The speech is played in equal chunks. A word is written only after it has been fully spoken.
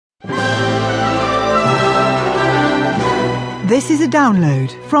This is a download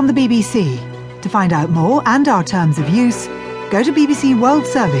from the BBC. To find out more and our terms of use, go to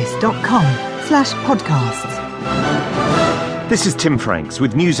bbcworldservice.com/podcasts. This is Tim Franks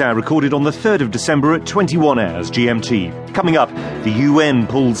with Newshour recorded on the 3rd of December at 21 hours GMT. Coming up, the UN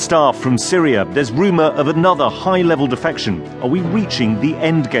pulls staff from Syria. There's rumour of another high-level defection. Are we reaching the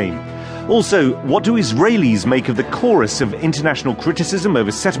end game? Also, what do Israelis make of the chorus of international criticism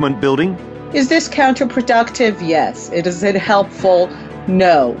over settlement building? Is this counterproductive? Yes. Is it helpful?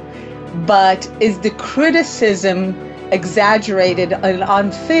 No. But is the criticism exaggerated and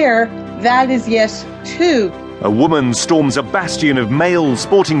unfair? That is yes, too. A woman storms a bastion of male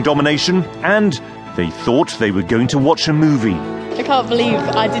sporting domination, and they thought they were going to watch a movie. I can't believe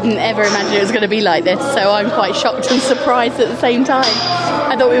I didn't ever imagine it was going to be like this, so I'm quite shocked and surprised at the same time.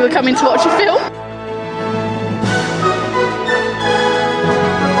 I thought we were coming to watch a film.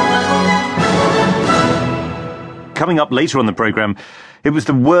 Coming up later on the programme, it was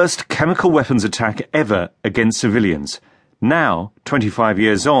the worst chemical weapons attack ever against civilians. Now, 25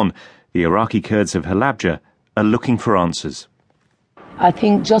 years on, the Iraqi Kurds of Halabja are looking for answers. I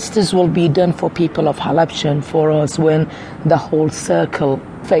think justice will be done for people of Halabja and for us when the whole circle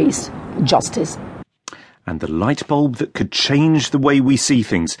face justice. And the light bulb that could change the way we see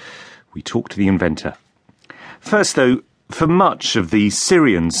things. We talk to the inventor. First, though, for much of the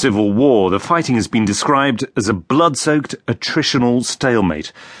Syrian civil war, the fighting has been described as a blood-soaked, attritional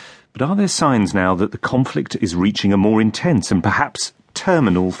stalemate. But are there signs now that the conflict is reaching a more intense and perhaps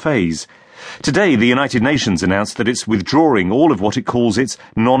terminal phase? Today, the United Nations announced that it's withdrawing all of what it calls its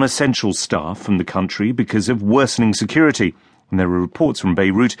non-essential staff from the country because of worsening security. And there are reports from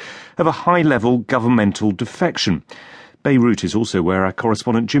Beirut of a high-level governmental defection. Beirut is also where our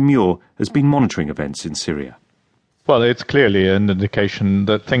correspondent Jim Muir has been monitoring events in Syria. Well, it's clearly an indication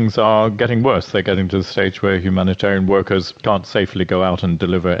that things are getting worse. They're getting to the stage where humanitarian workers can't safely go out and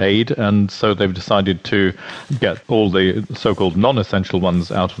deliver aid, and so they've decided to get all the so-called non-essential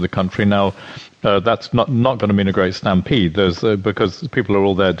ones out of the country. Now, that's not going to mean a great stampede. Because people are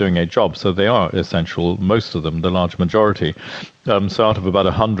all there doing a job, so they are essential, most of them, the large majority. So out of about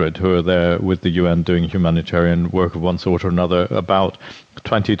 100 who are there with the UN doing humanitarian work of one sort or another, about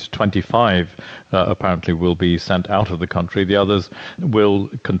 20 to 25 apparently will be sent out of the country. The others will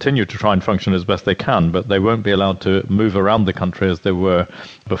continue to try and function as best they can, but they won't be allowed to move around the country as they were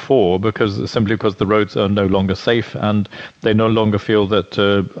before, simply because the roads are no longer safe and they no longer feel that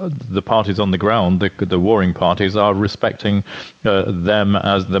the parties on the ground, the warring parties, are respecting them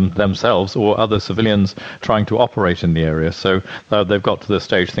as themselves or other civilians trying to operate in the area. So they've got to the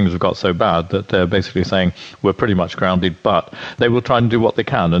stage, things have got so bad that they're basically saying we're pretty much grounded, but they will try and do what they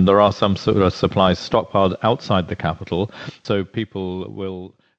can. And there are some sort of supplies stockpiled outside the capital, so people will